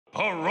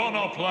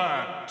Piranha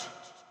Plant.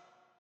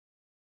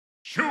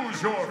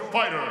 Choose your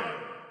fighter.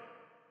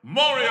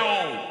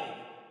 Mario.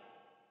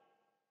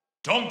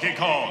 Donkey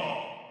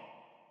Kong.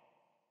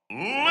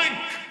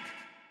 Link.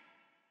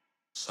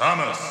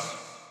 Samus.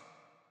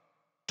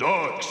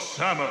 Dark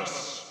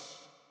Samus.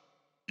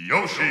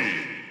 Yoshi.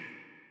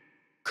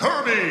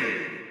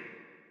 Kirby.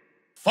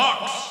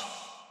 Fox.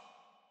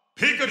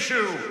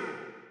 Pikachu.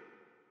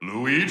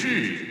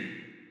 Luigi.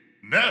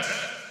 Ness.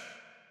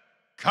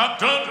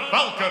 Captain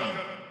Falcon.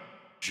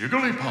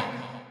 Jigglypuff.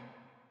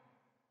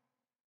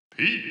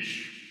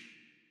 Peach.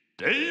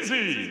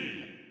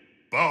 Daisy.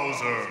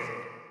 Bowser.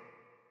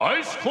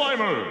 Ice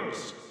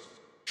Climbers.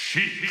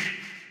 Sheik.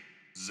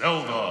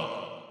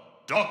 Zelda.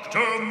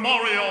 Dr.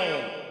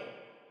 Mario.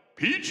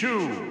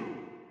 Pichu.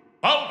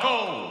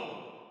 Falco.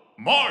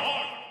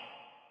 Marth.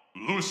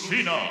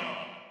 Lucina.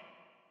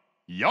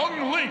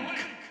 Young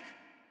Link.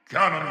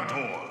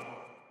 Ganondorf.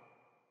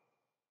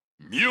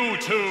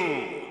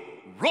 Mewtwo.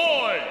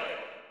 Roy.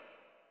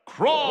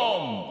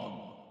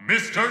 Chrom.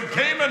 Mr.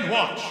 Game &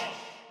 Watch.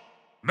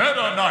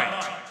 Meta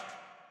Knight.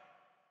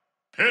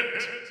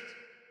 Pit.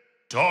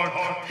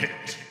 Dark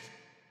Pit.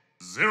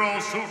 Zero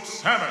Suit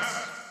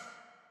Samus.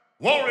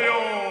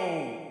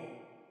 Wario.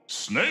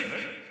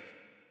 Snake.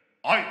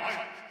 Ike.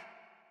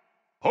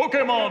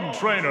 Pokemon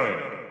Trainer.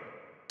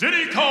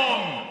 Diddy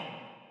Kong.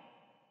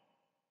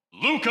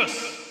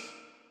 Lucas.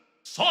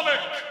 Sonic.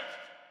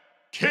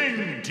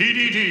 King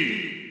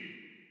DDD.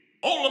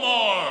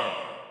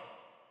 Olimar.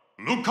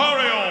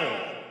 Lucario.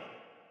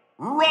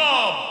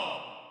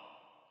 Rob.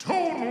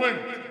 Toon Link.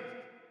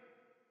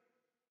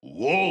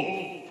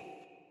 Wolf.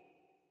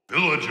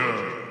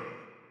 Villager.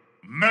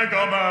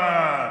 Mega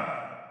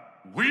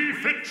Man. Wii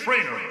Fit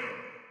Trainer.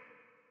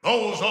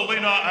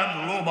 Rosalina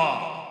and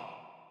Luma.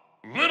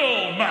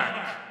 Little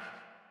Mac.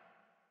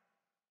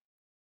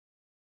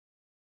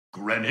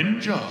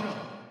 Greninja.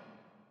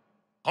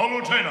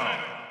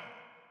 Palutena.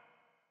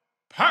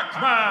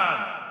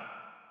 Pac-Man.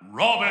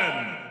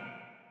 Robin.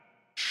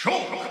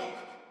 Shulk.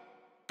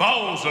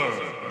 Bowser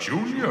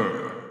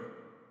Jr.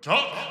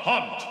 Duck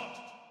Hunt.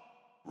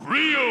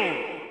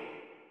 Ryu.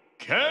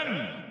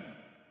 Ken.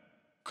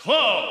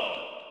 Cloud.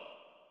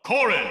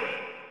 Corrin.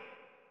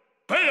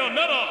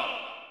 Bayonetta.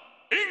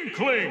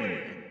 Inkling.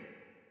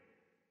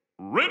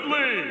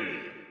 Ridley.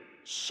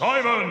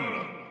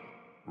 Simon.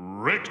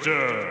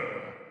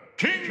 Richter.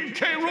 King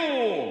K.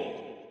 Rool.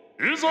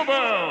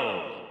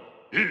 Isabel.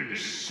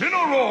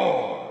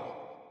 Incineroar.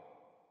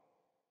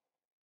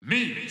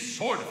 Me,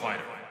 Sword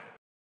Fighter.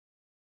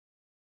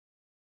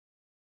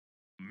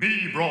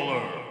 Me,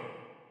 Brawler.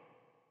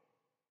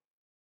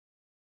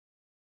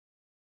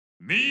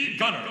 Me,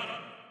 Gunner.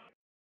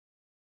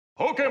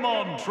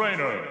 Pokemon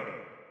Trainer.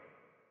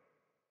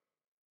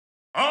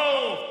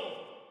 Alf.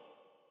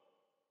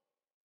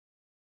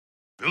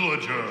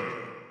 Villager.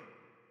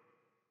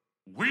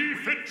 Wii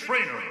Fit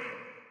Trainer.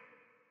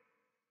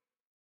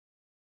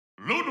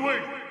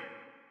 Ludwig.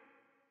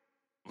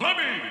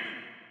 Lemmy.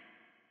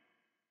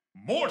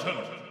 Morton.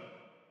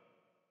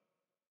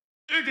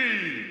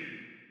 Iggy.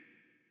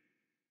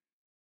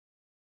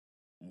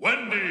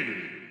 Wendy.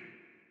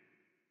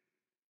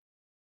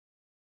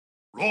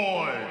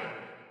 Roy.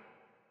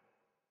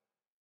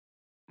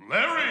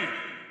 Larry.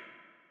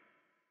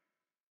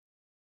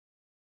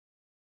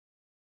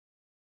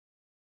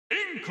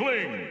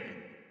 Inkling.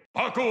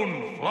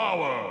 Bakun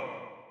Flower.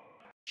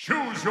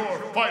 Choose your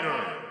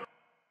fighter.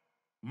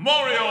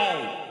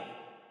 Mario.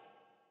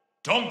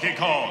 Donkey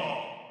Kong.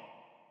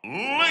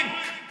 Link.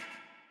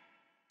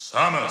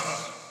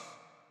 Samus.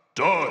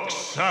 Dark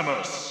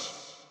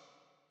Samus.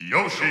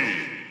 Yoshi.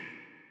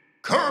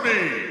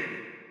 Kirby.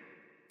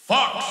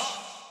 Fox.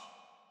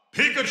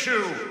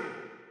 Pikachu.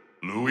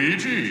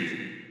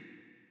 Luigi.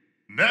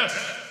 Ness.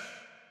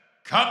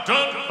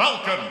 Captain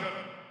Falcon.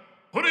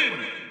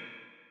 Pudding.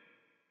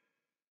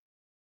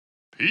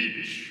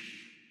 Peach.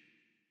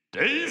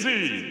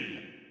 Daisy.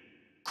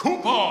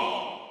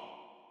 Koopa.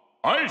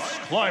 Ice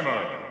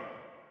Climber.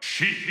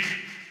 Sheik.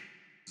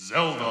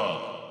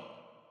 Zelda.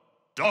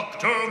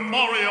 Dr.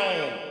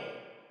 Mario.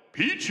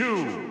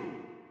 Pichu.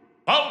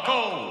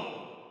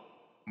 Falco.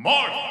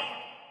 Marth.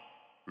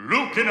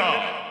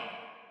 Lucina.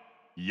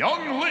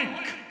 Young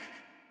Link.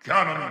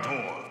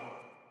 Ganondorf.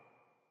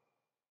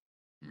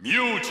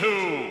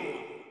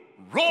 Mewtwo.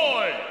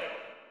 Roy.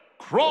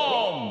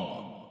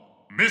 Chrom.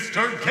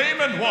 Mr.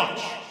 Game &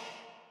 Watch.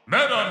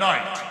 Meta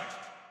Knight.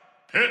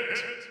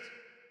 Pit.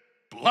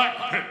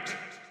 Black Pit.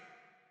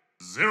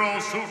 Zero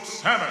Suit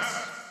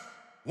Samus.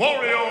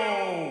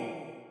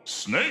 Wario.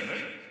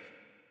 Snake.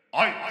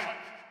 Ike.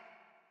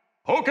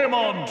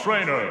 Pokemon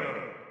Trainer.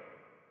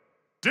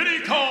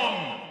 Diddy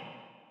Kong.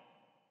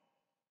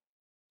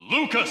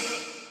 Lucas.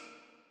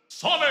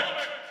 Sonic.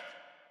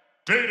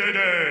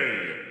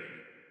 Day.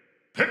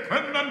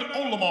 Pikmin and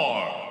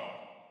Olimar.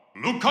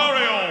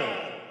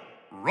 Lucario.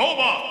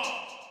 Robot.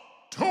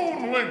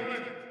 Toon Link.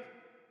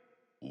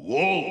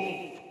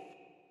 Wolf.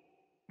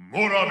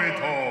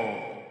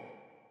 Murabito.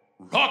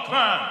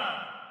 Rockman.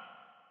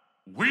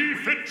 Wii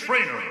Fit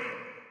Trainer.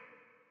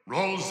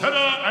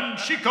 Rosetta and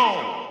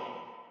Chico.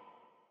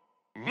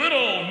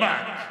 Little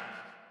Mac.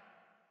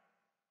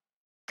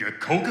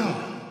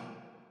 Gekoga.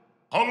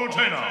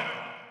 Palutena.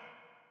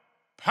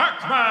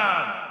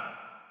 Pac-Man.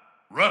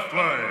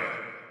 Reflay.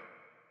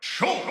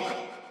 Shulk.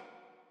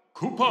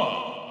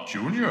 Koopa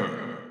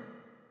Jr.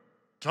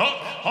 Duck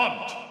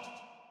Hunt.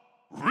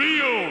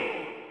 Ryu.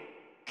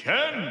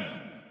 Ken.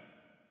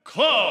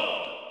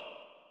 Cloud.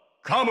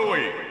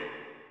 Kamui.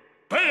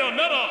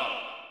 Bayonetta.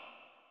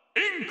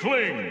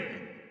 Inkling.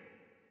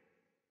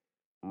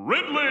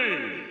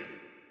 Ridley.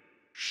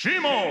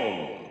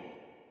 Shimo.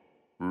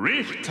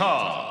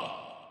 Rita.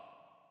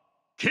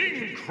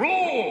 King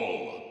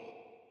Cruel.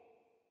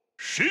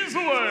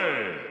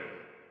 Shizue.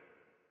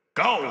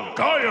 Gao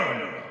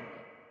Gaian.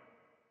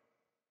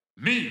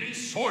 Me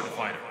Sword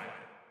Fighter.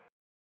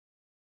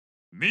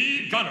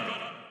 Me Gunner.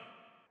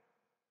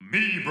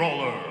 Me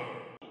Brawler.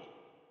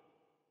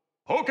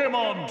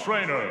 Pokemon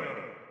Trainer.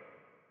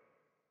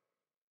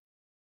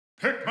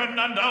 Pikmin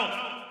and Elf.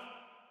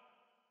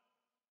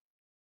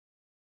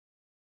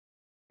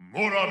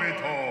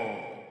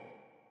 Murabito.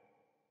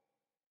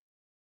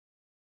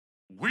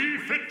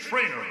 Wii Fit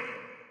Trainer.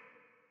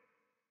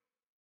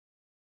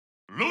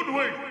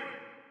 Ludwig.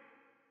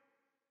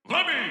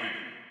 Lemmy.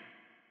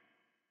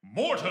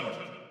 Morton.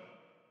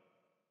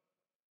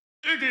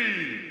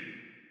 Iggy.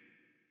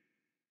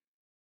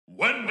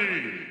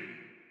 Wendy.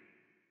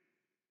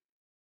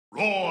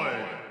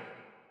 Roy.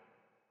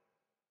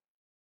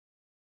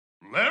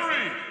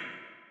 Larry.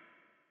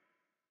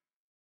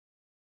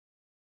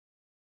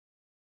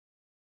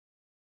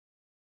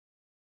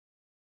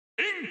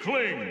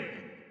 Inkling.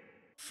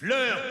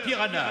 Fleur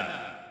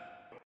Piranha.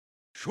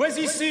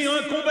 Choisissez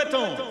un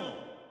combattant.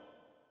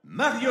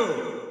 Mario.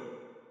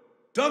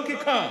 Donkey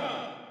Kong.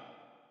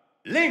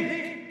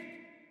 Link.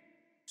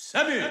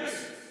 Samus.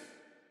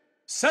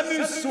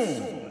 Samus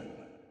Sombre.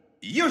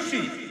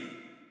 Yoshi.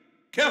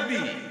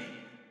 Kirby.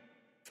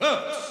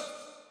 Fox.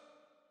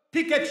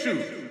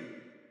 Pikachu.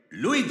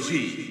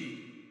 Luigi.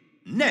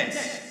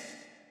 Ness.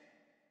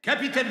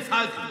 Capitaine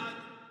Falcon.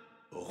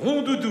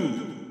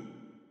 Rondoudou.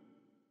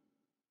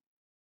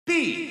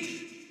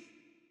 Peach.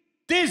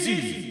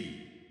 Daisy.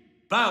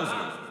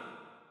 Bowser.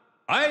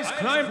 Ice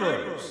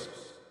Climbers.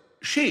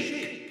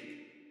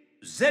 Chic.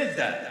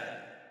 Zelda.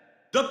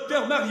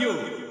 Dr. Mario.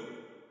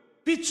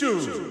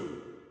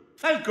 Pichu.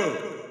 Falco.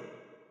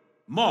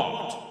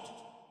 Mort.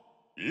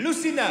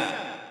 Lucina.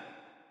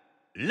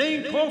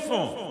 Link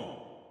Enfant.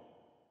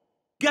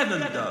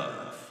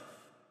 Ganondorf.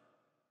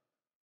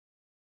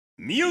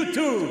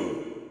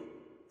 Mewtwo.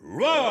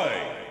 Roy.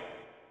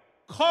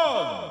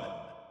 Kron.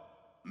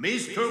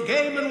 Mr.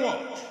 Game &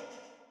 Watch.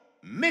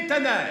 Meta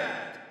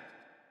Knight.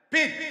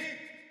 Pit.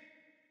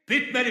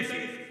 Pit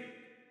Maléfique.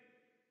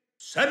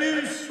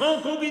 Samus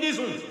sans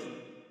combinaison.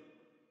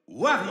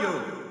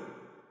 Wario.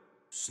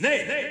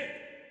 Snake.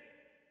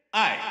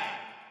 Ike.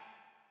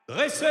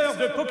 Dresseur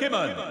de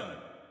Pokémon.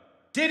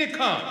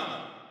 Télécom.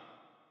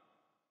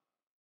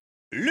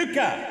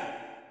 Lucas.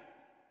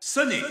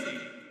 Sonic.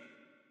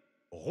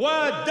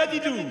 Roi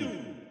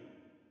Dadidou.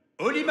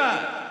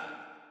 Olimar.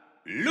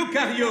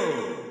 Lucario.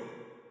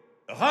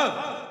 Rob.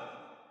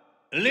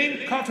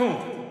 Link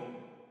Canton.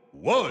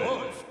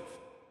 Wolf.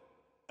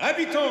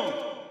 Habitant.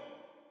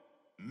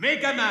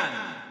 Megaman.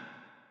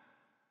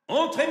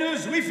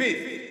 Entraîneuse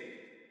Wi-Fi.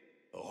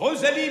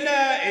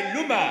 Rosalina et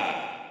Luma.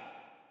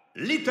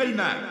 Little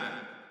Mac.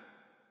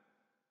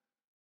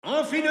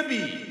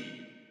 Amphinobi.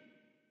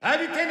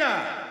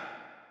 Alutena.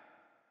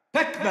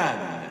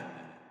 Pac-Man.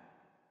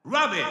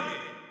 Robin.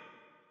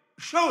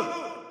 Shulk.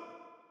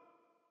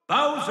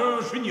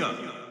 Bowser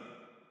Jr.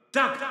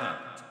 Duck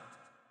Hunt.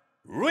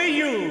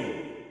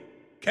 Ryu.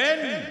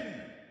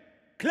 Ken.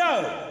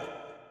 Cloud.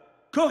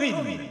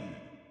 Corinne.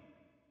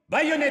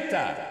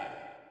 Bayonetta.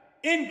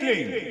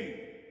 Inkling.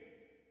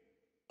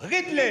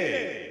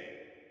 Ridley.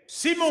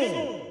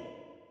 Simon.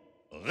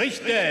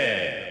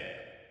 Richter.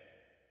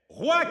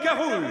 Roi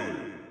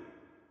Caroul.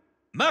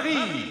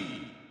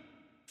 Marie.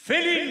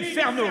 Féline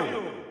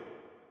Ferno.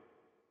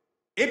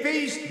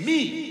 Épéiste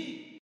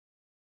Mi.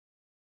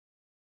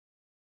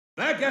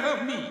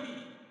 Bagarreur Mi.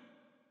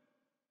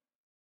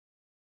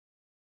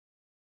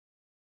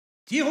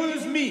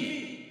 Tireuse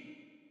Mi.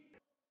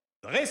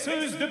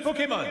 Dresseuse de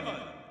Pokémon.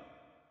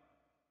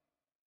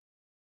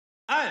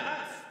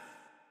 Alf.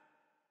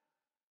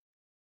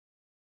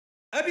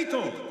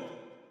 Habitant.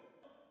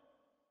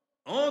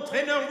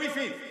 Entraîneur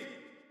Wi-Fi.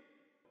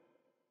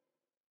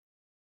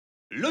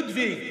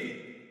 Ludwig.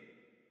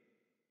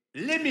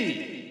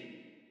 Lemmy.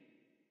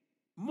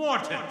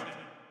 Morton.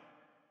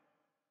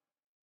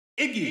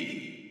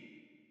 Iggy.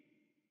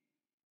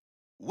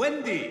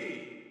 Wendy.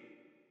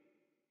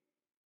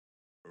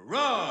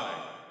 Roy.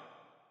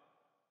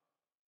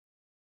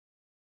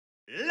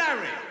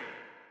 Larry.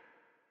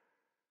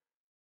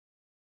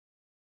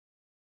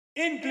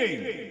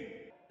 Inkling.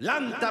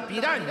 Lanta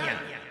Piranha.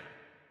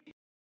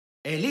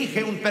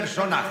 Elige un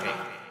personaje.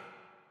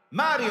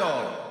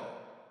 Mario.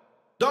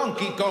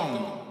 Donkey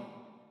Kong.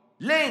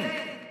 Link.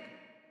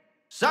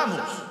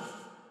 Samus.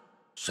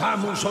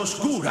 Samus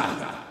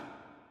Oscura,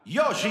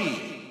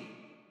 Yoshi,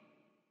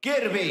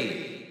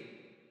 Kirby,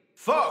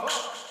 Fox,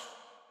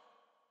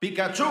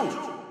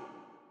 Pikachu,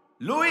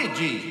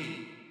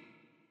 Luigi,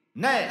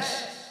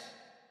 Ness,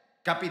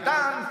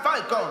 Capitán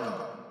Falcon,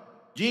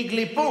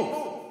 Jigglypuff,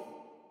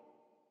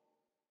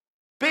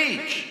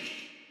 Peach,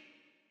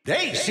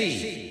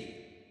 Daisy,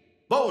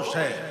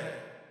 Bowser,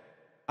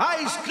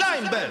 Ice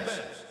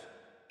Climbers,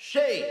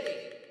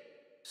 Shake,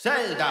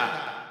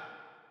 Zelda,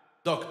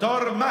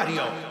 Doctor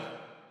Mario,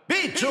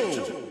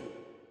 Pichu,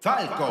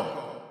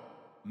 Falco,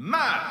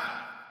 Mar,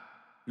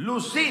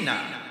 Lucina,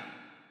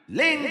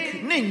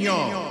 Link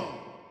Niño,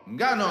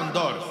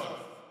 Ganondorf,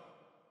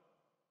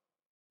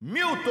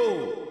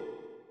 Mewtwo,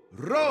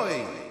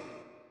 Roy,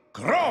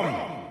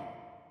 Chrome,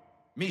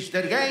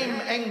 Mr.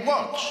 Game &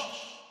 Watch,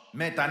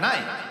 Meta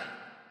Knight,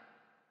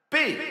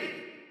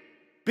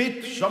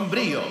 Pit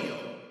Sombrío,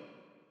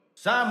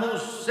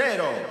 Samus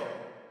Zero,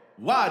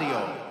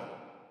 Wario,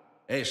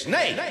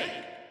 Snake,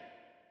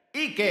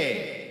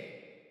 Ike,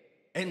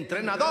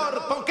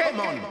 Entrenador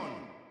Pokémon,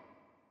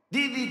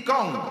 Diddy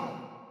Kong,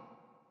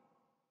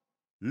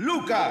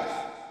 Lucas,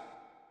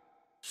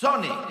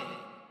 Sonic,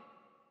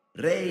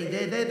 Rey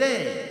de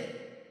Dedé,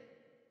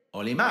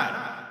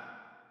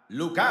 Olimar,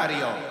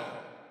 Lucario,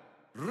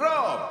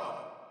 Rob,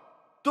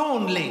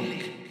 Toon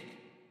Link,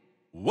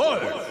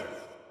 Wolf,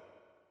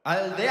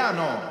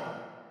 Aldeano,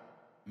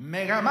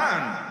 Mega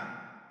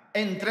Man,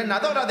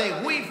 entrenadora de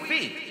Wii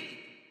Fit,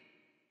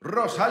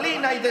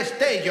 Rosalina y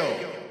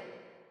Destello,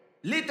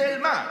 Little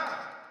Mac,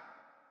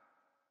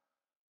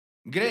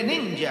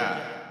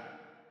 Greninja,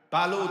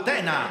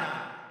 Palutena,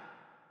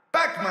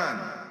 Pac-Man,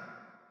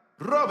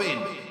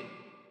 Robin,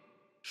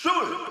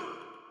 Shulk,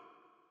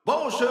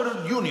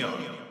 Bowser Jr.,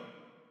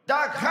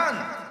 Duck Hunt,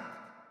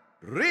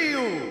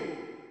 Ryu,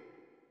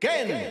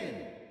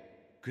 Ken,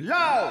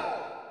 Cloud,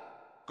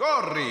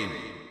 Corrin,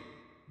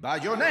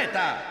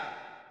 Bayonetta,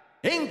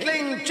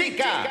 Inkling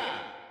Chica,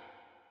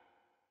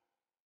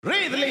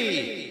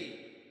 Ridley,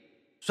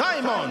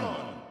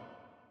 Simon,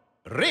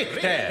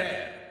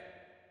 Richter,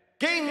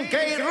 King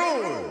K.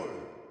 Rool,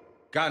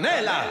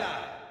 Canela,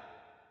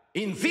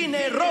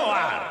 Infine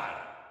Roar,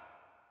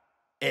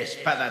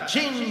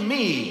 Espadachín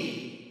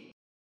Mi,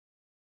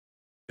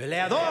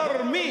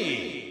 Peleador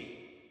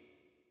Mi,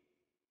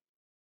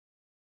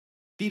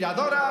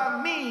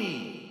 Tiradora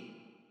Mi,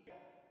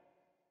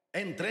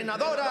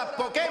 Entrenadora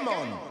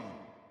Pokémon,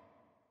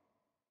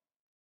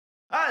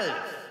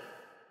 Alf,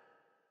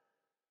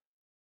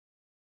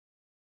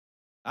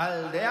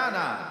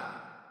 Aldeana,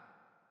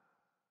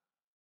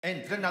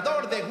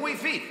 entrenador de Wii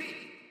Fit,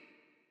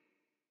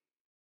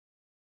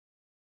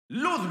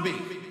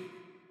 Ludwig,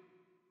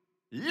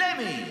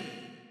 Lemmy,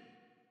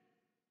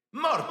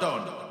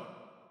 Morton,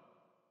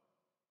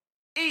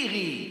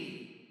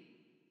 Iggy,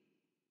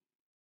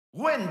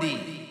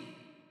 Wendy,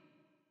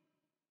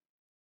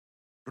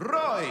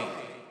 Roy,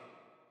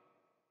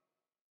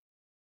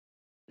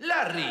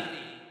 Larry,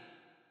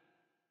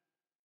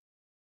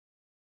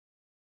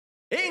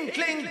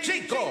 Inkling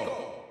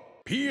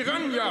Chico,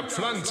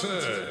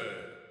 Piranha-Pflanze.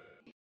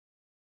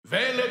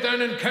 Wähle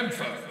deinen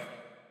Kämpfer.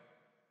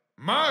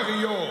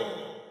 Mario,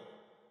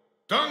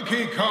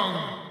 Donkey Kong,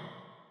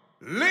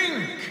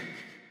 Link,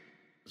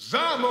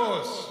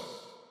 Samus,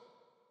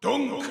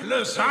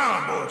 dunkle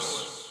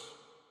Samus,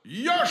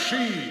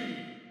 Yoshi,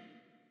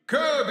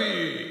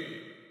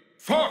 Kirby,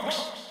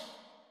 Fox,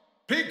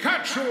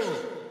 Pikachu,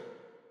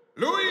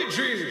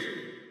 Luigi,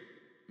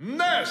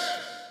 Ness,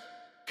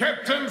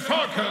 Captain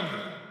Falcon,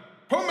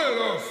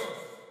 Pummeluff,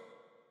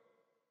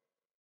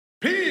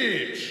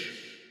 Peach,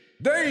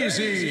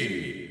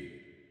 Daisy,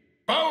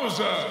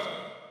 Bowser,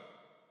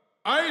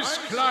 Ice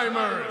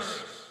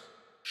Climbers,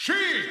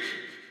 Sheik,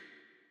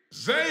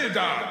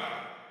 Zelda,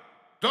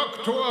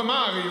 Dr.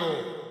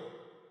 Mario,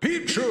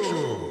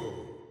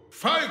 Pichu,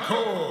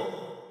 Falco,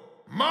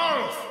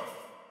 Marth,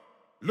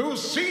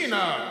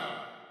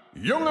 Lucina,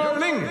 junger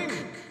Link,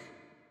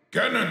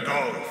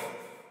 Ganondorf,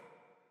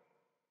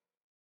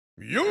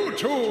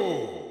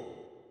 Mewtwo,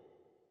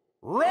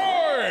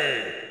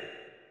 Roy,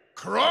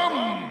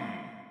 Chrome,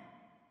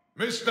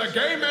 Mr.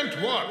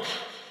 Game & Watch,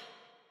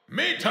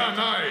 Meta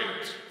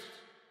Knight,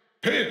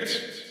 Pit,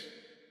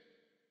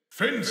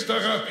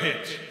 Finsterer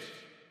Pit,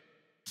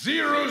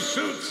 Zero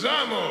Suit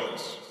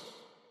Samus,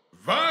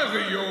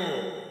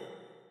 Wario,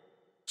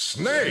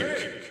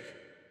 Snake,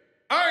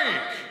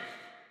 Ike,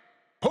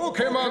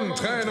 Pokémon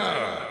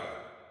Trainer,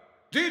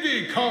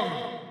 Diddy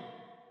Kong,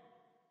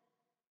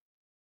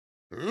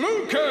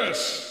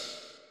 Lucas,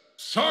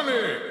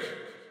 Sonic,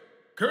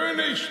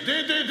 König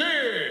DDD,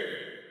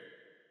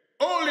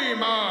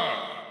 Olimar,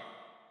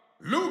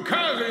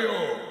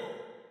 Lucario,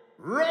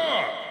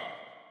 Rob,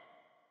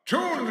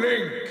 Toon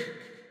Link,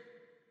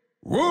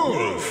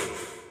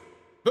 Wolf,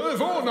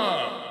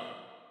 Bewohner,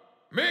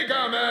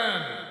 Mega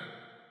Man,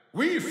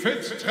 Wii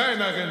Fit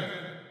Trainerin,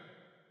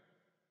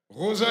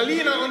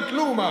 Rosalina und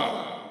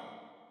Luma,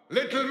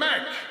 Little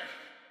Mac,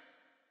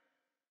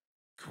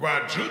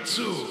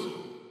 Quadjutsu,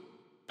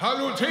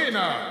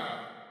 Palutena,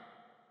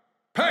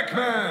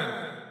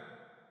 Pac-Man,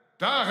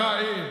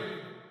 Darain,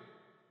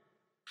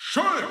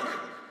 Schulk,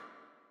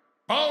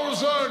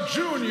 Bowser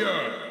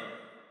Jr.,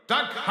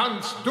 Duck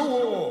Hunt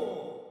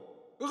Duo,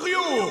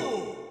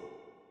 Ryu,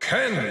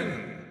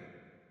 Ken,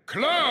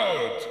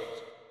 Cloud,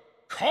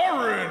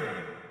 Corrin,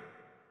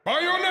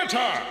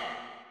 Bayonetta,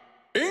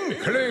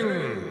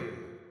 Inkling,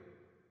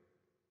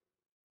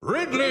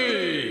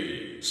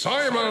 Ridley,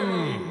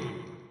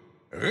 Simon,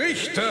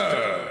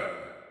 Richter,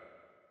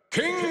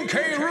 King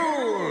K.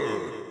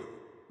 Rool,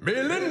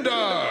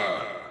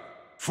 Melinda,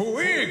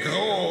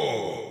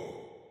 Fuegro,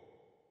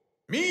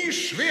 Mi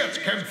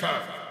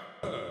Schwertkämpfer,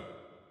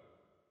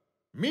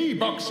 Mi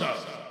Boxer,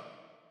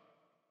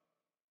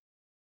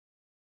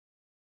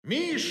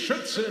 Mi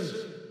Schützin,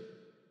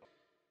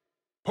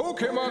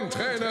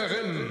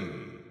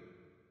 Pokémon-Trainerin,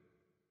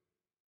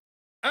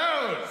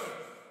 Elf,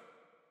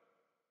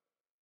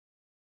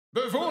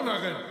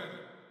 Bewohnerin,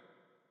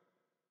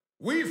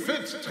 Wii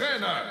Fit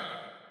Trainer,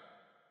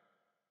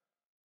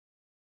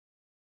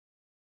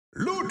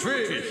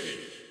 Ludwig,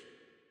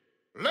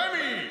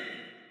 Lemmy,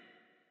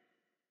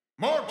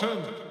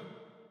 Morton,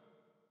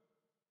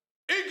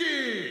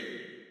 Iggy,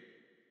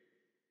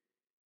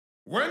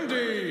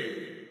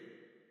 Wendy,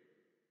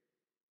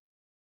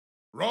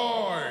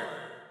 Roy,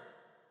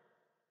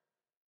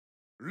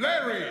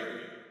 Larry,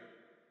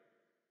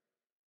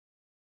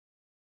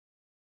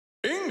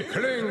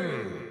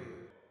 Inkling,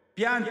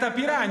 Pianta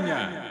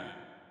Piranha.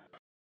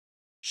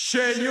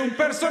 Scegli un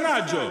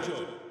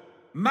personaggio.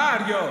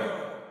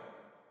 Mario,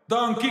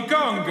 Donkey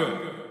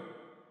Kong,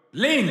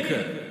 Link,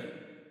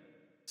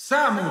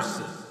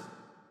 Samus,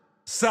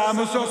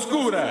 Samus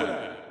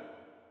Oscura,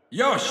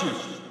 Yoshi,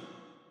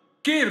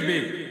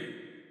 Kirby,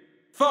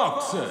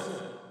 Fox,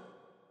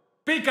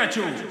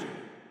 Pikachu,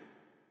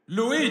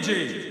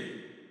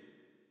 Luigi,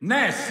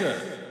 Ness,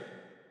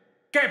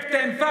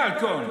 Captain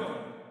Falcon,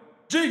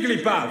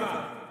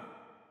 Jigglypuff,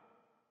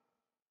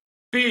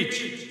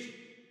 Peach,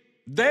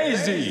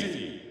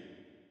 Daisy,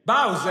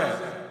 Bowser,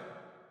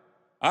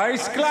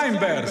 Ice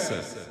Climbers,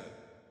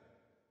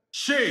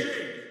 Sheik,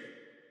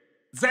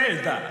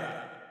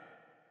 Zelda,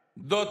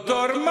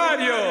 Dottor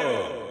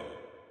Mario,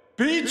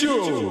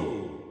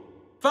 Pichu,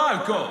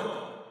 Falco,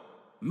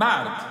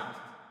 Mart,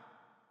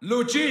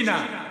 Lucina,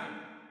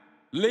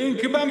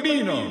 Link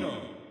Bambino,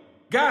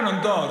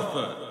 Ganondorf,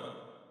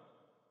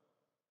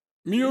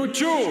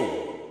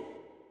 Mewtwo,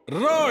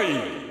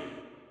 Roy,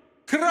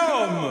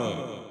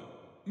 Chrome,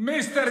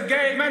 Mr.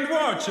 Game &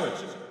 Watch,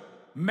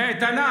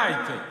 Meta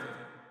Knight,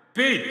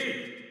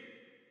 Pete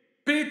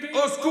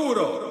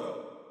Oscuro,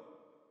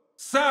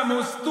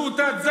 Samus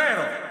Tuta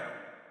Zero,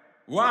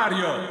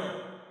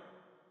 Wario,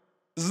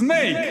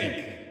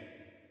 Snake,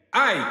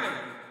 Ike,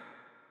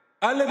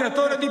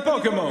 allenatore di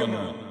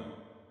Pokémon,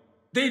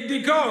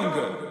 Diddy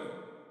Kong,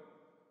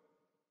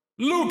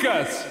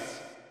 Lucas,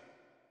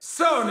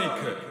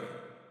 Sonic,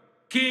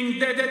 King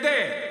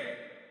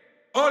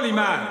Dedede,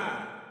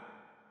 Olimar,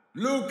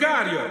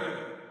 Lucario,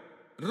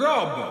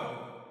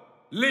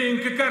 Rob,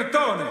 Link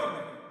Cartone,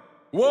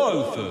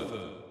 Wolf,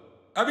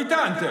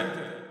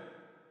 Abitante,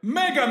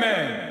 Mega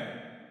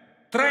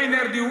Man,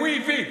 trainer di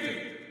Wii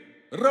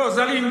Fit,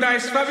 Rosalinda e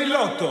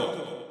Sfavillotto,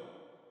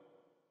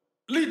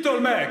 Little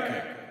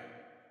Mac,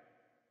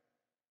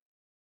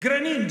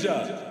 Greninja,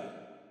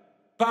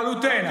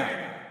 Palutena,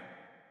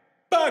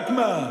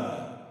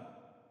 Pac-Man,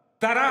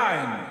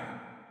 Tarain,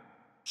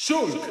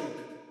 Shulk,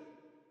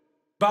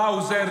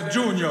 Bowser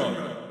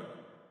Jr.,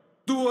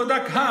 Duo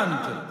Duck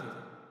Hunt,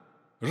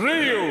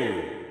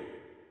 Ryu,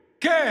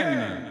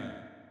 Ken,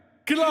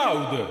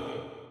 Cloud,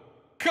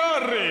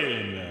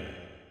 Corrin,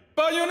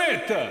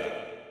 Bayonetta,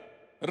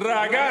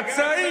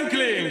 Ragazza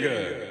Inkling,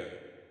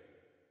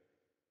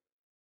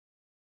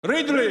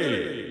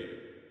 Ridley,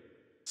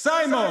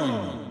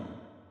 Simon,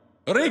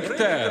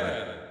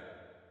 Richter,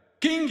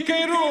 King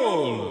K.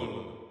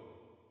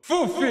 Rool,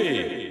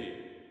 Fuffi,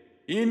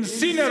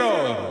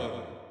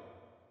 Incineroar,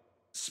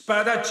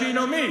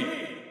 Spadaccino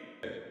Mi,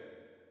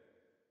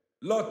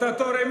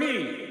 Lottatore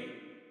Mi,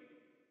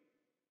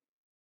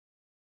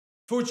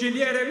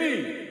 Fuciliere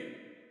Mi,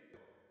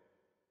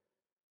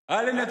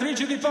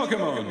 allenatrice di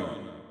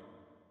Pokémon,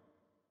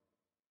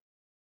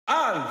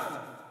 Alf,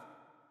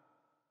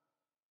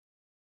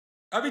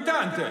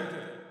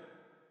 abitante,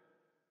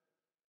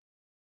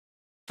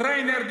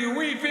 trainer di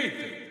Wii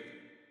Fit,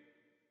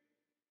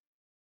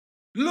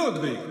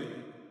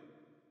 Ludwig,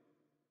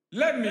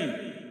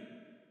 Lemmy,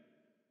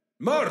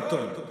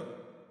 Morton,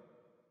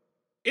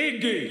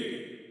 Iggy,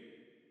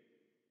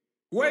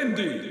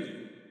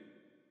 Wendy,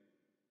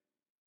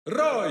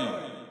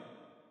 Roy,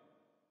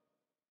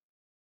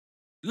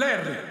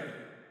 Larry,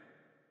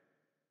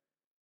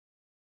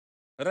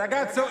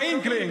 ragazzo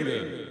Inkling,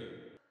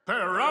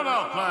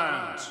 Piranha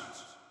Plant,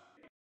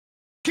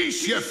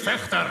 Kies je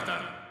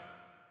vechter,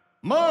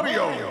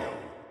 Mario,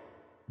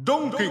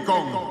 Donkey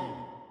Kong,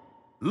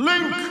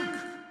 Link,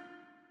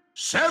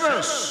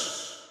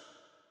 Samus,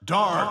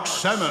 Dark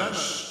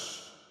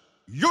Samus,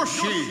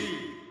 Yoshi,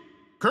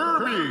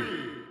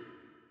 Kirby,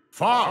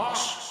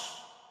 Fox,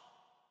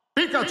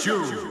 Pikachu,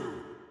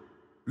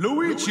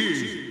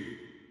 Luigi,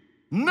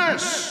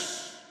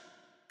 Ness,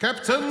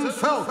 Captain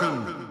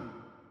Falcon,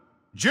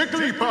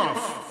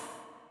 Jigglypuff,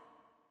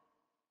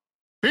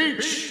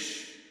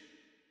 Peach,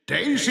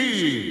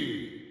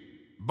 Daisy,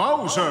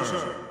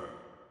 Bowser,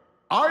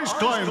 Ice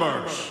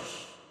Climbers,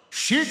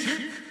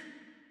 Chic,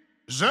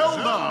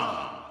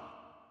 Zelda,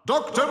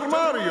 Dr.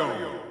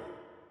 Mario,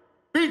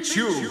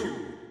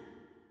 Pichu,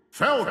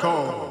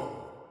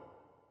 Falco,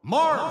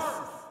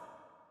 Marth,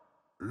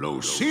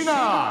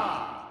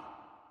 Lucina,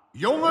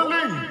 Jonge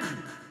Link,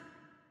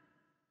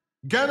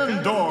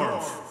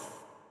 Ganondorf,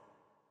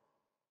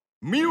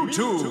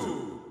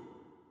 Mewtwo,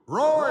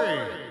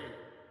 Roy,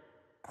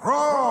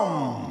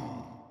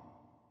 Chrom,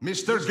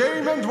 Mr.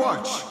 Game &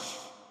 Watch,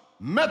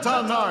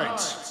 Meta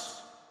Knight,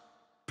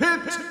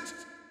 Pit,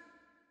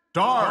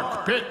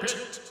 Dark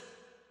Pit,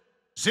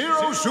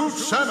 Zero Suit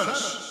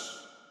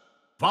Samus,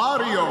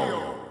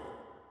 Wario,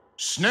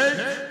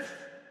 Snake,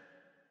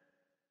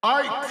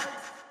 Ike,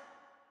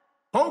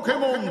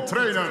 Pokémon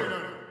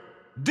Trainer,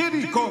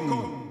 Diddy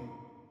Kong,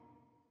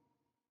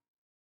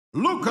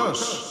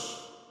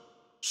 Lucas,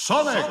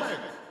 Sonic,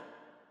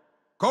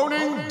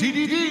 Koning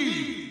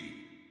DDD,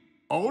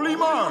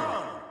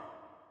 Olimar,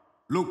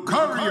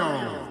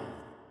 Lucario,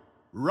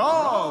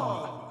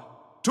 Rob,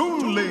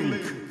 Toon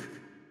Link,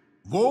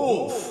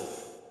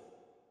 Wolf,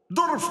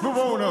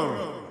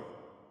 Dorpsbewoner,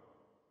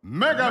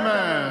 Mega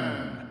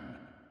Man,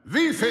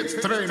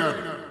 Wii-Fit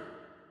Trainer,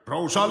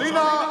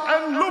 Rosalina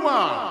en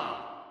Luma,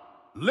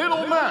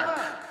 Little Mac,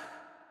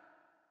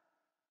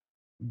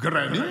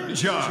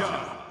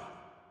 Greninja,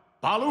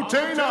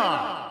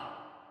 Palutena,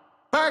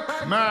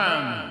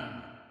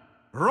 Pac-Man,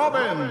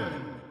 Robin,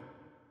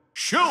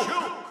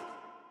 Shulk,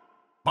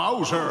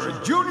 Bowser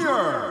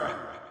Jr.,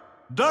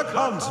 Duck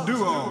Hunt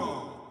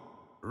Duo,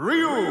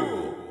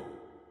 Ryu,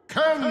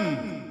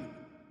 Ken,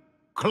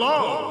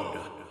 Cloud,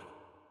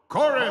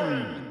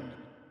 Corrin,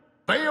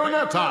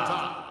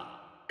 Bayonetta,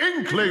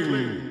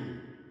 Inkling,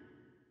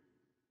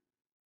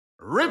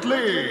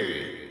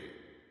 Ridley,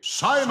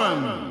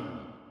 Simon,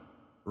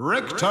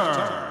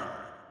 Richter,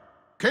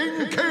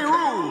 King K.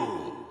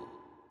 Rool,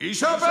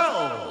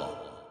 Isabel,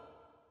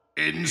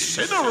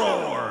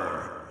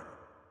 Incineroar,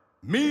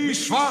 Mii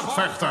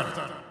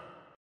Zwaardvechter,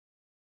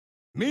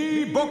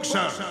 Mii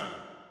Boxer,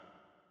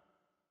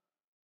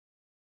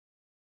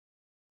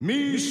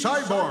 Mii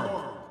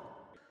Cyborg,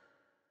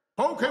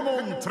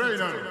 Pokémon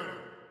Trainer,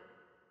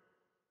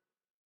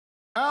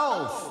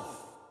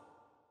 Elf,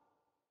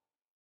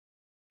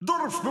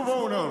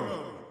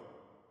 Dorpsbewoner,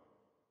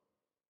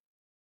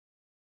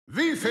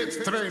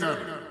 Wii-Fit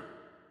Trainer,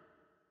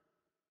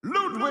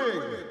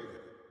 Ludwig,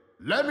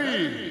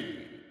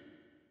 Lemmy,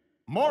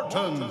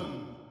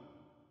 Morton,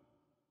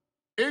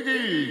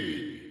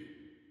 Iggy,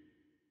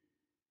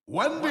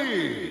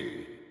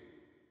 Wendy,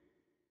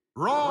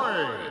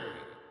 Roy,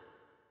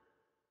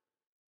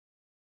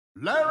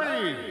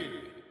 Larry,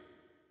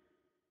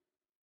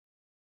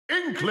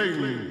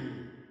 Inkling,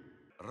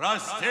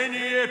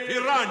 Растение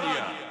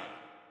пиранья.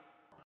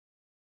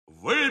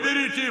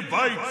 Выберите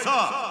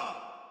бойца.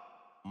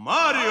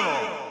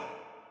 Марио,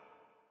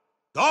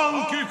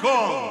 Донки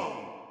Конг,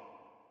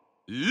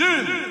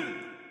 Линк,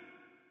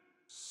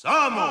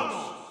 Самус,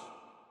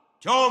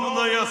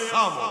 Темная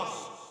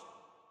Самус,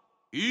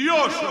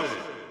 Йоши,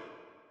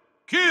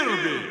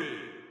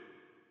 Кирби,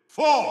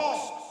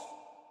 Фокс,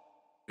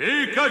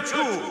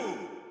 Пикачу,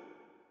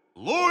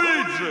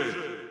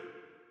 Луиджи,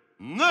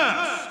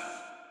 Несс,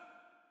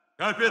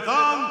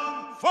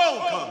 Капитан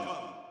Фалкон,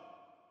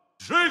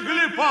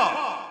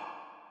 Джиглипаф,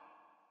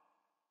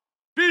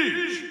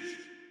 Пич,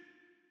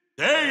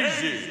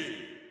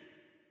 Дейзи,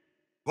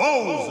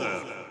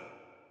 Боузер,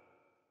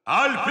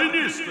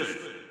 Альпинисты,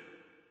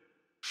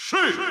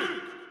 Шик,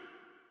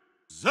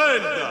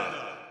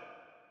 Зельда,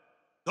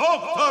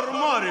 Доктор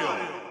Марио,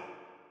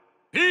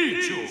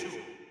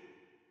 Пичу,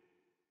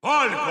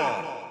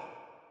 Фалько,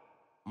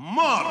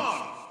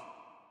 Марс,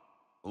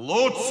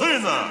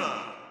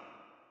 Луцина,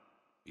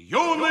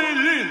 Юный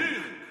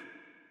Линк,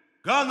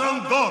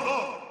 Ганандор,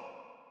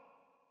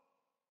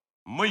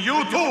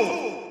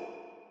 Мьюту,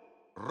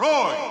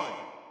 Рой,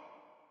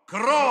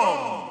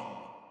 Кром,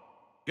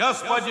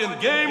 Господин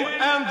Гейм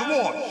энд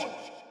Watch,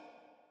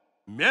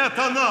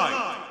 Мета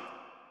Найт,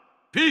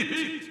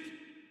 Пит,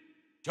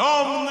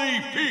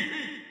 Темный Пит,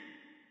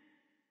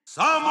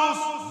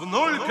 Самус в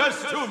 0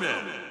 костюме,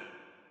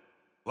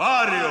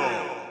 Варио,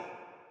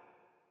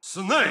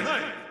 Снейк,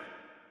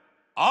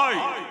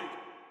 Айк,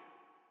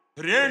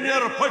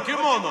 Тренер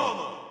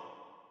покемонов,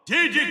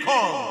 Дидди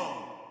Конг,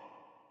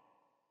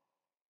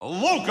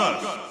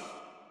 Лукас,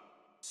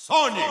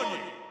 Соник,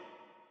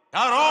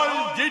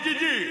 Король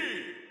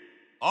Дидди,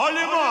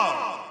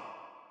 Оливар,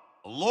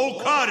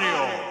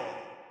 Лукарио,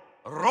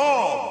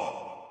 Роб,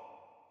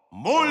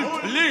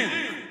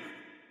 Мультлинк,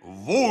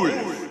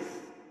 Вульф,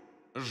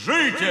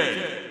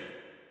 Житель,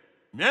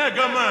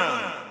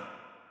 Мегамен,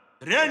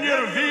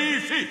 Тренер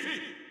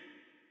Вii-Fit,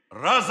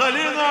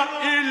 Розалина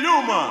и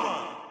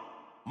Люма,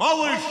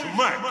 Малыш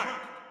Мэк,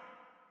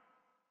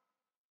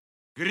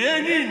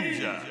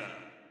 Грениндзя,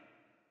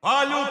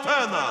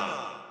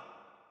 Палютена,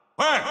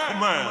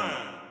 Pac-Man,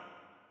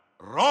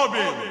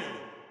 Робин,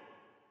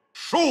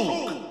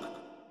 Шулк,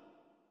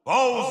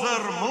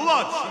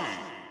 Боузер-младший,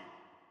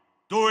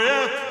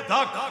 дуэт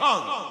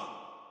Дак-хан,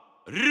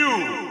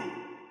 Рю,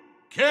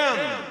 Кен,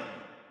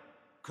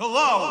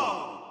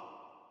 Клау,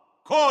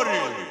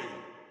 Корин,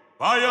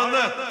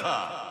 Байонетта,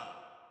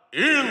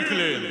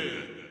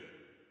 Инклин,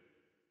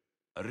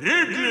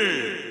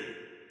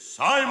 Ридли,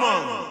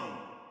 Саймон,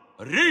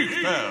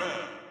 Рихтер,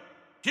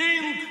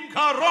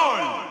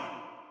 Кинг-король,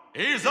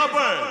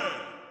 Изабель,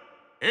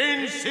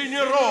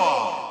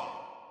 Инсинероа,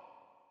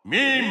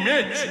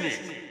 Ми-мечник,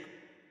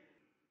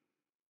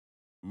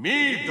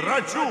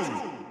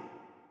 Ми-драчун,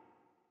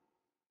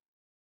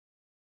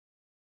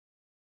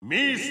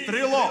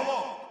 Ми-стрелок,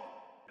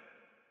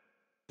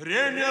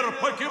 тренер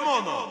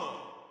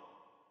покемонов,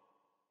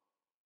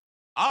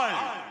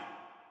 Аль,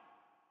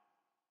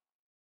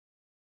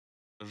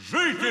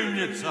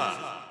 жительница,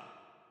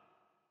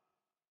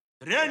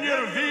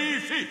 тренер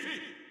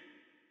Вифи,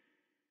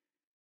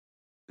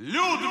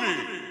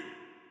 Людвиг,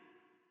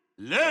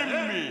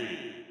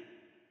 Лемми,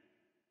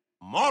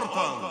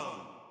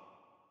 Мортон,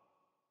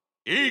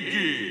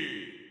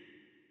 Игги,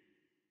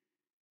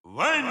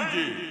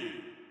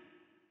 Венди,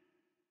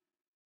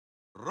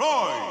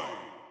 Рой,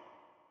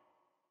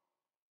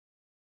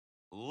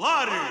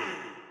 Ларри,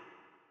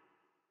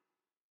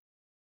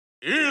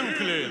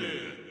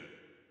 Инклин,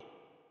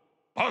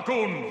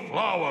 Bakun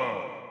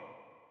Flower.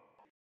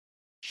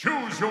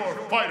 Choose your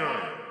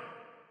fighter.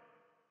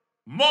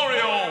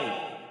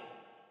 Mario.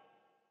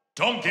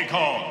 Donkey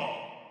Kong.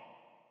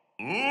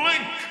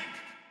 Link.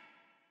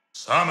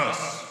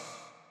 Samus.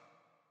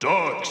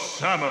 Dark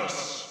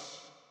Samus.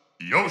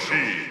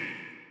 Yoshi.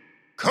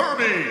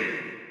 Kirby.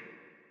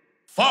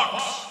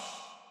 Fox.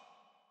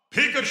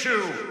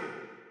 Pikachu.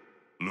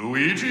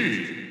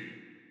 Luigi.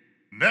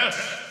 Ness.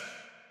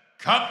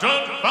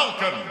 Captain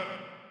Falcon.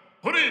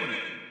 Pudding.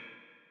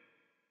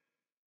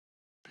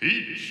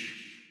 Peach.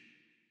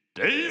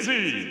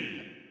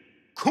 Daisy.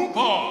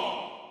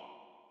 Koopa.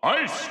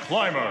 Ice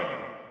Climber.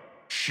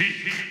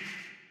 Sheik.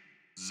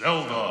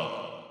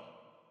 Zelda.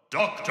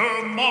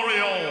 Dr.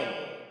 Mario.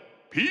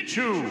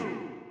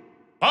 Pichu.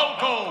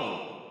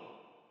 Falco.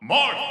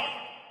 Marth.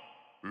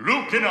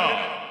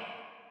 Lucina.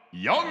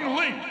 Young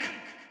Link.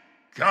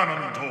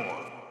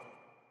 Ganondorf.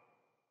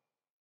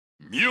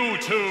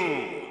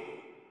 Mewtwo.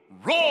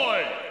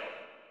 Roy.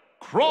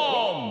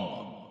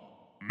 Chrom.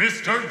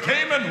 Mr.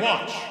 Game &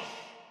 Watch.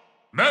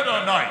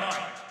 Meta Knight.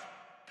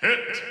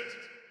 Pit.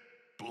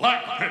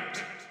 Black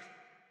Pit.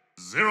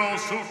 Zero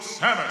Suit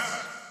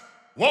Samus.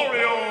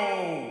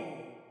 Wario.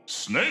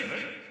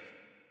 Snake.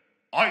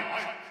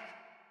 Ike.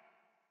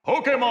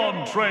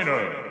 Pokemon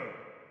Trainer.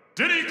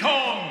 Diddy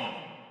Kong.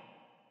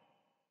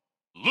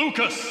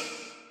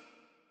 Lucas.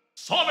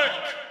 Sonic.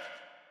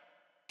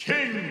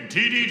 King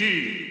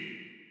DDD.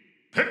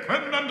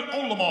 Pikmin and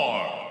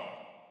Olimar.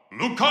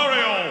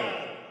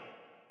 Lucario.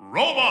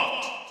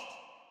 Robot.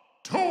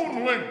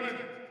 Toon Link.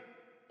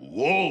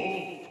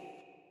 Wolf.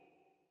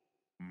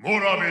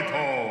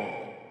 Murabito.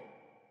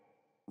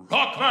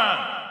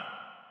 Rockman.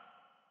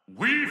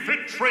 Wii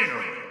Fit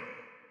Trainer.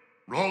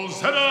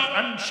 Rosetta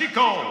and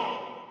Chico.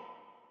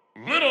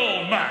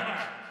 Little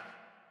Mac.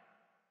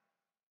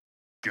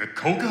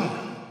 Gekoga.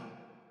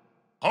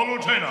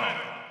 Palutena.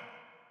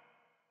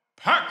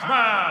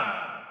 Pac-Man.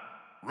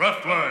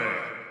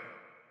 Reflay.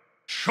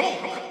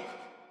 Shulk.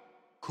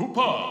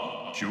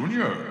 Koopa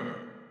Jr.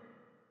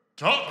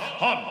 Duck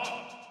Hunt.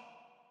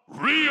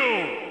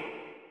 Ryu.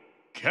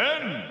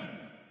 Ken.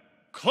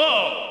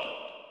 Cloud.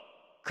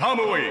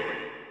 Kamui.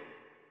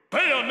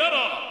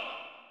 Bayonetta.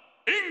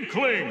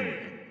 Inkling.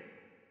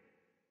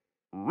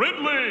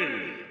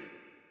 Ridley.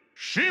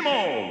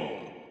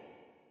 Shimo.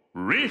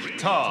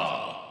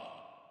 Richter.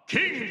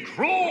 King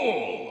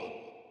Cruel.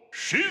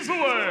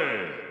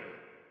 Shizue.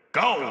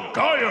 Gao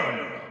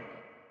Gaian.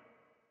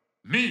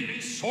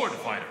 Me Sword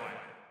Fighter.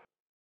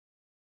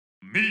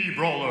 Me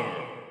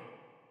Brawler.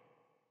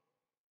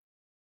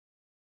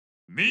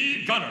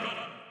 Me Gunner.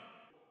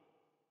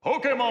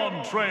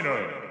 Pokemon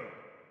Trainer.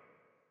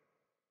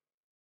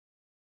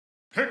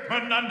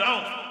 Pikmin and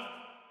Elf.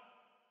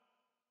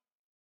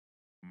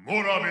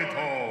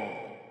 Murabito.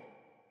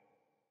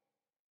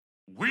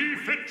 Wii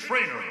Fit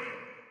Trainer.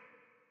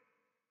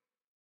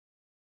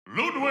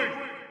 Ludwig.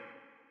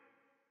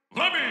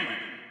 Lemmy.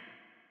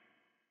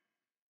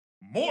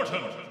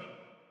 Morton.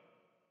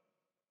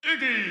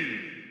 Iggy.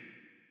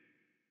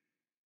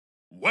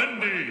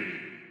 Wendy.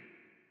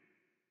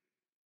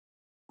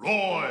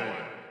 Roy.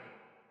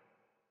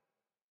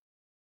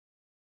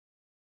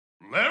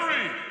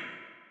 Larry.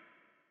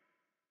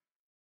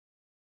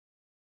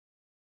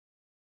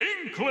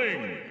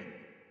 Inkling.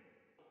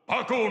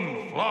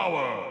 Bakun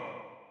Flower.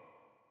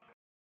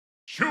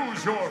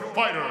 Choose your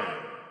fighter.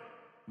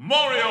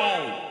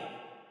 Mario.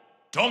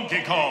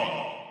 Donkey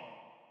Kong.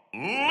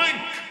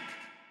 Link.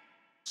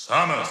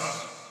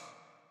 Samus.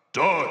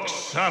 Dark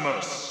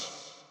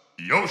Samus.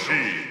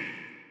 Yoshi.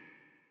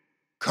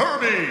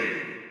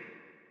 Kirby.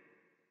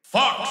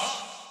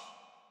 Fox.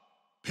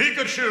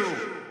 Pikachu.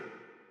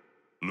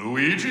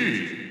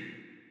 Luigi.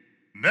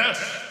 Ness.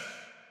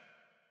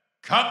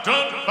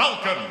 Captain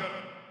Falcon.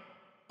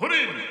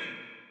 Pudding.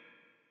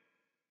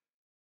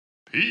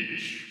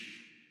 Peach.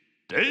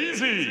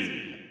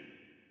 Daisy.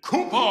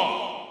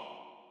 Koopa.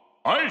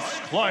 Ice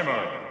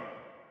Climber.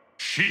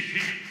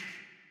 Sheik.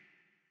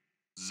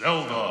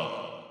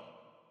 Zelda.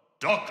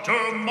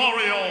 Dr.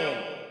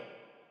 Mario.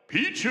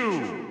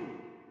 Pichu.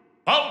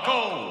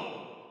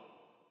 Falco.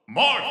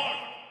 Marth.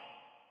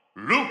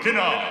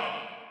 Lucina.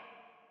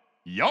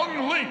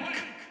 Young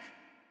Link.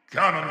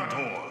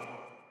 Ganondorf.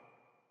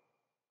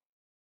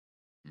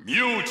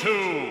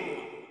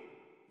 Mewtwo.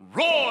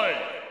 Roy.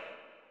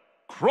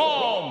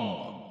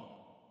 Chrom.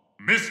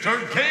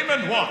 Mr.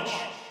 Game & Watch.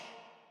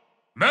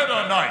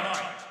 Meta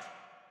Knight.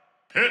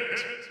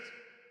 Pit.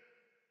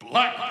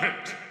 Black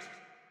Pit.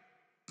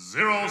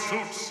 Zero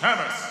Suit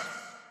Samus.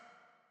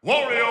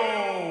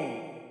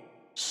 Wario.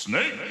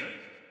 Snake.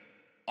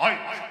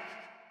 Ike.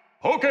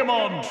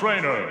 Pokemon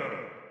Trainer.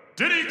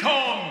 Diddy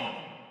Kong.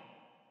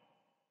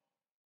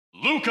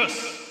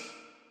 Lucas.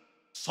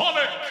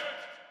 Sonic.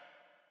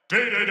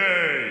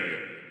 Day.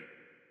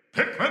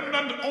 Pikmin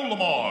and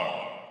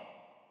Olimar.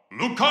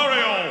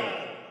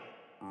 Lucario.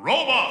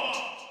 Robot.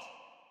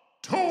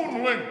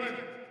 Toon Link.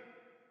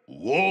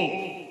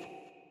 Wolf.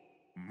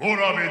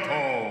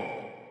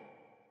 Murabito.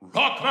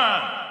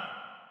 Rockman.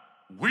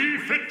 Wii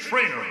Fit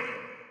Trainer.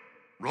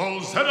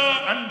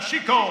 Rosetta and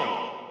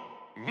Chico.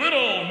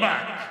 Little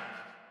Mac.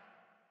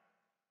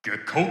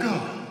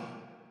 Gekoga.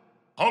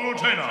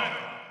 Palutena.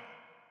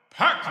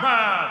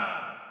 Pac-Man.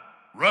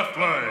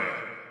 Reflay.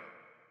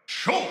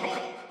 Shulk.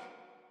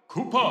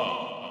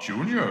 Koopa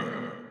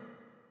Jr.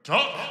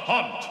 Duck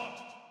Hunt.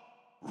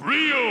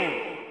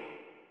 Ryu.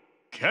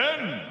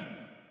 Ken.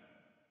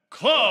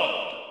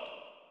 Cloud.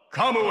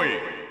 Kamui.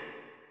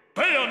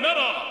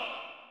 Bayonetta.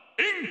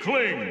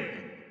 Inkling.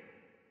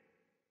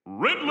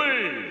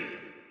 Ridley.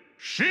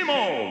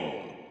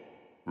 Shimo.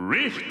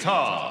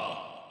 Richter.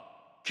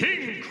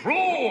 King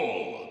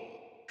Cruel.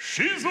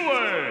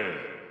 Shizue.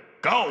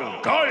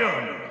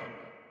 Galgayan.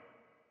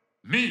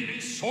 Me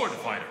Sword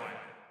Fighter.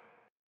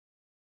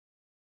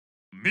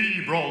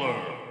 Me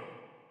Brawler.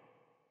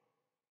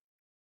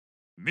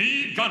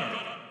 Me Gunner.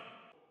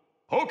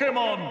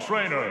 Pokemon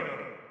Trainer.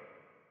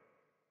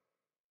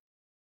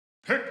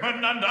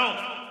 Pikmin and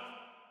Elf.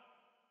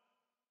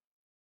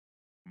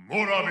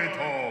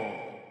 Murabito.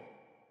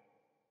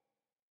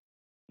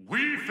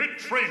 Wii Fit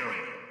Trainer.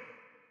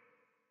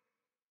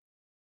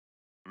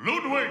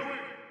 Ludwig.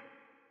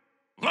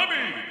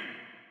 Lemmy.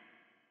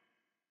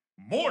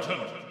 Morton.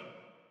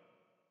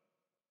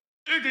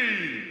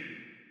 Iggy.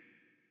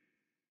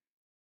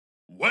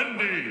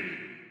 Wendy.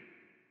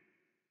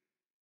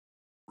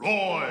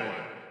 Roy.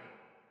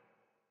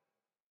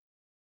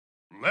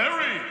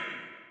 Larry.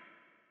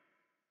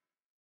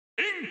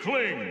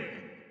 Inkling.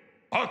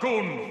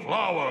 Bakun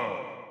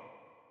Flower.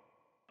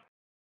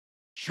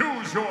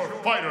 Choose your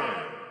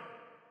fighter.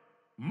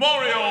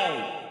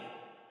 Mario.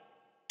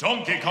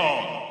 Donkey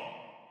Kong.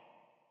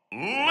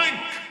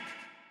 Link.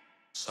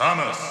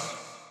 Samus.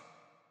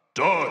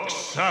 Dark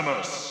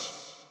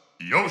Samus.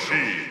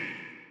 Yoshi.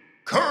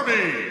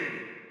 Kirby.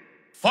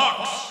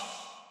 Fox.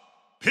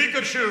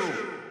 Pikachu.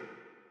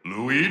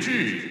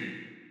 Luigi.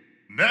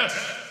 Ness.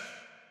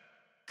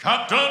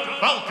 Captain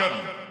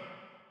Falcon.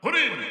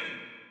 Pudding.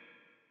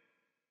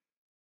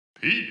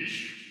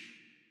 Peach.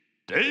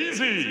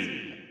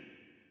 Daisy.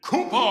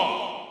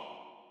 Koopa.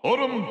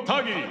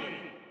 Orumtagi.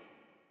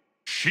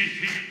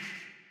 Sheik.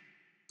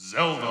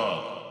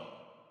 Zelda.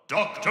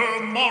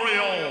 Dr.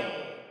 Mario.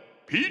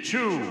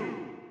 Pichu.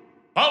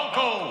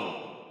 Falco.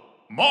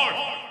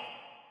 Marth.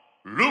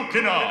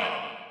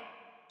 Lucina.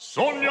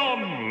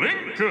 Sonyan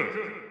Link.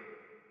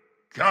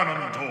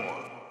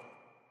 Ganondorf.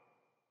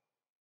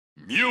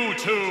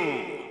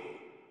 Mewtwo.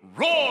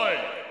 Roy.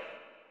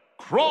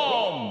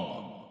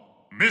 Chrom.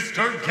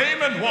 Mr.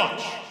 Game &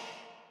 Watch.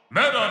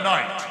 Meta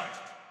Knight.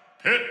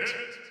 Pit.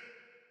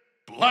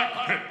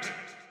 Black Pit.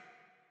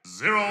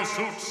 Zero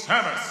Suit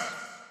Samus.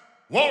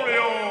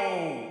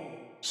 Wario.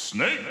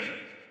 Snake.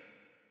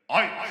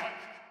 Ike.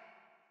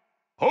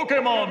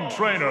 Pokemon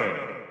Trainer.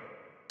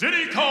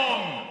 Diddy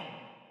Kong.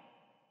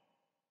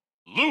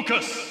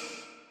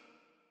 Lucas.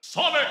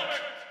 Sonic.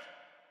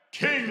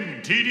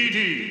 King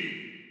DDD.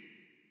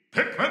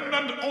 Pikmin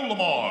and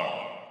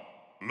Olimar.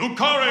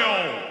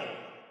 Lucario.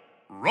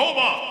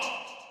 Robot.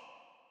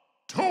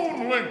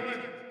 Toon Link.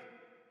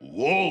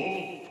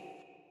 Wolf.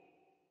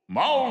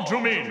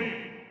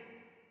 Maljumin.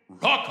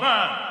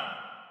 Rockman.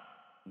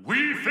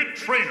 Wii Fit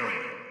Trainer.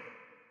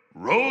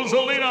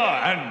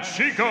 Rosalina and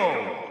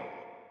Chico.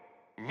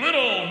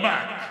 Little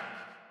Mac.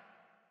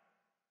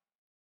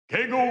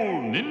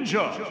 Kegul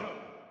Ninja.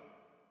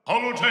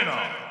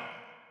 Palutena.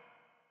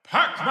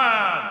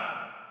 Pac-Man.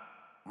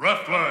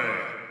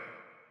 Reflay.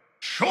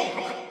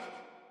 Shulk.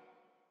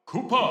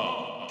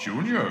 Koopa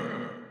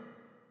Jr.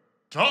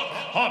 Duck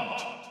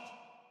Hunt.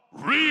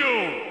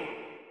 Ryu.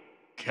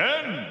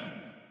 Ken.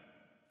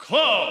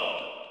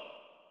 Cloud.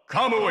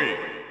 Kamui.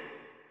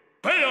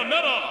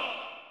 Bayonetta.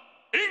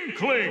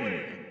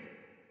 Inkling.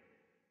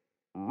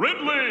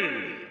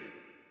 Ridley,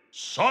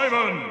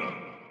 Simon,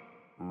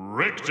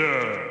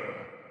 Richter,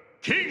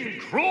 King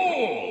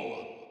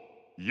Cruel,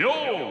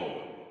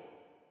 Yo,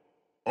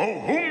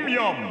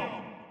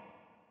 Ohumyam,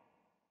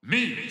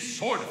 Me,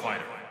 Sword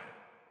Fighter.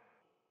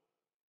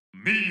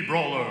 Me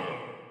Brawler,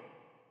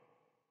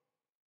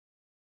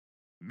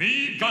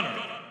 Me,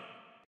 Gunner.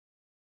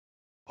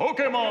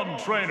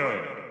 Pokemon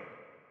Trainer,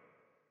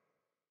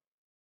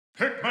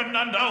 Pikmin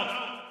and Elf.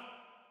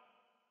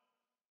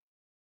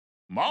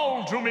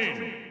 Mao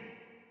Jumin,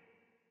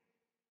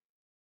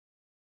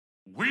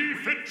 Wii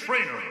Fit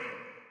Trainer.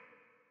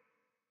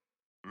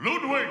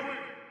 Ludwig.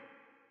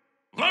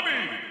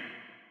 Lemmy.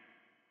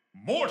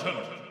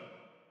 Morton.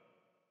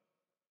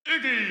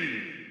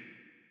 Iggy.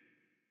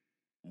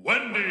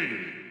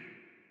 Wendy.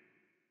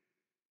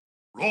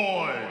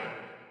 Roy.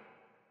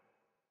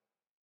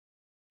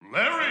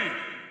 Larry.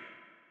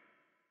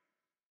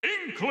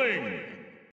 Inkling,